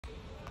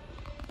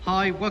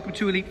Hi, welcome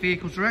to Elite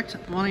Vehicles Direct.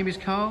 My name is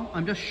Carl.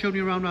 I'm just showing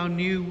you around our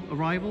new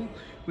arrival,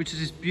 which is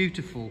this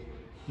beautiful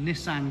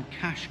Nissan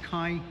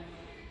Qashqai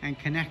and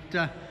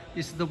connector.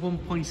 This is the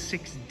 1.6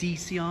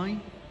 DCI,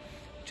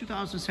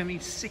 2017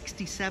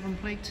 67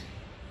 plate.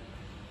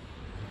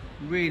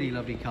 Really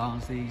lovely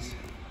cars, these.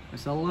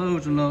 There's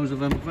loads and loads of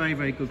them. Very,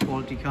 very good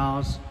quality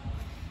cars.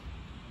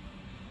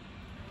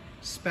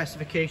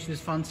 Specification is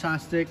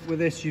fantastic. With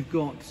this, you've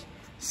got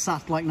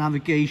satellite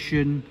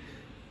navigation,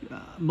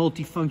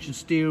 multi-function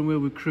steering wheel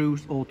with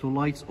cruise, auto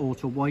lights,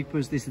 auto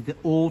wipers. This is the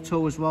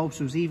auto as well,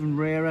 so it's even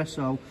rarer.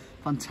 So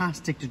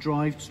fantastic to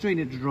drive, straight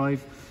into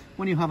drive.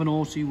 When you have an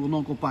auto, you will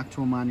not go back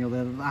to a manual.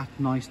 They're that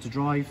nice to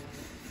drive.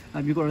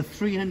 You've got a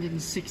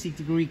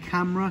 360-degree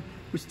camera,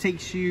 which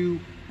takes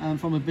you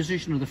from a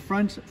position of the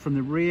front, from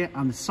the rear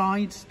and the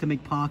sides to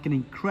make parking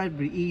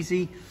incredibly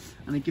easy.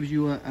 And it gives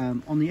you a,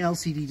 on the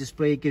LCD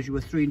display, it gives you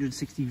a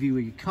 360 view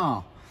of your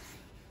car.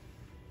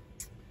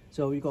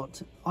 So you've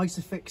got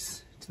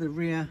Isofix to the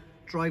rear,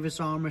 driver's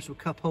armrest with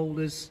cup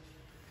holders,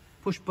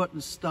 push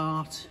button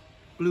start,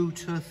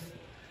 Bluetooth.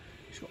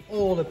 It's got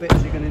all the bits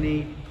you're going to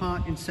need.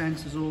 Parking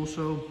sensors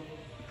also.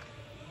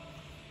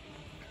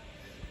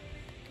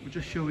 We'll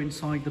just show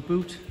inside the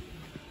boot.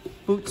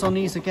 Boots on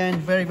these again,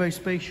 very, very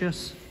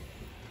spacious.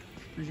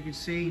 As you can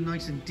see,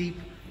 nice and deep.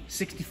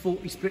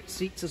 60/40 split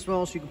seats as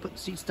well, so you can put the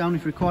seats down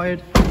if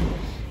required.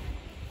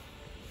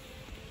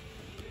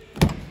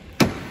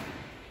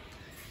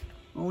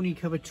 Only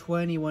covered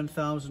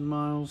 21,000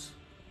 miles.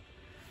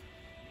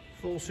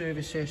 Full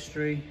service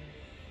history.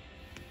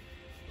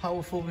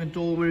 Power folding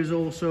door mirrors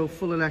also,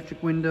 full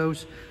electric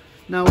windows.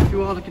 Now, if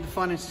you are looking to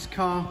finance this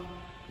car,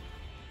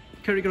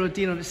 currently got a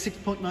deal on a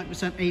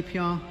 6.9%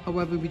 APR.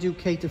 However, we do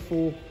cater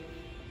for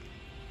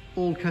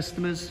all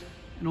customers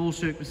in all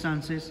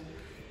circumstances.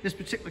 This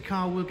particular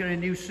car will get a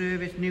new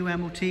service, new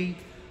MOT,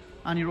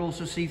 and you'll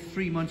also see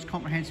 3 months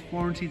comprehensive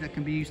warranty that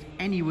can be used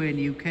anywhere in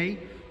the UK,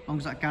 as long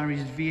as that garage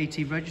is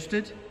VAT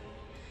registered.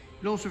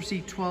 You'll also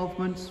receive 12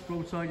 months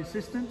roadside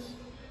assistance.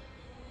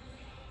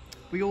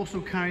 We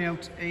also carry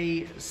out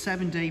a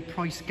 7-day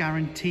price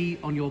guarantee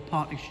on your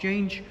part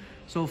exchange.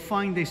 So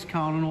find this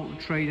car on Auto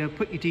Trader,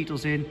 put your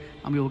details in,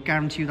 and we will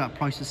guarantee you that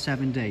price for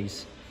 7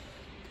 days.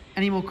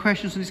 Any more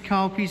questions on this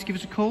car, please give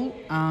us a call,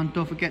 and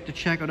don't forget to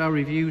check out our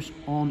reviews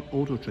on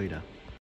Auto Trader.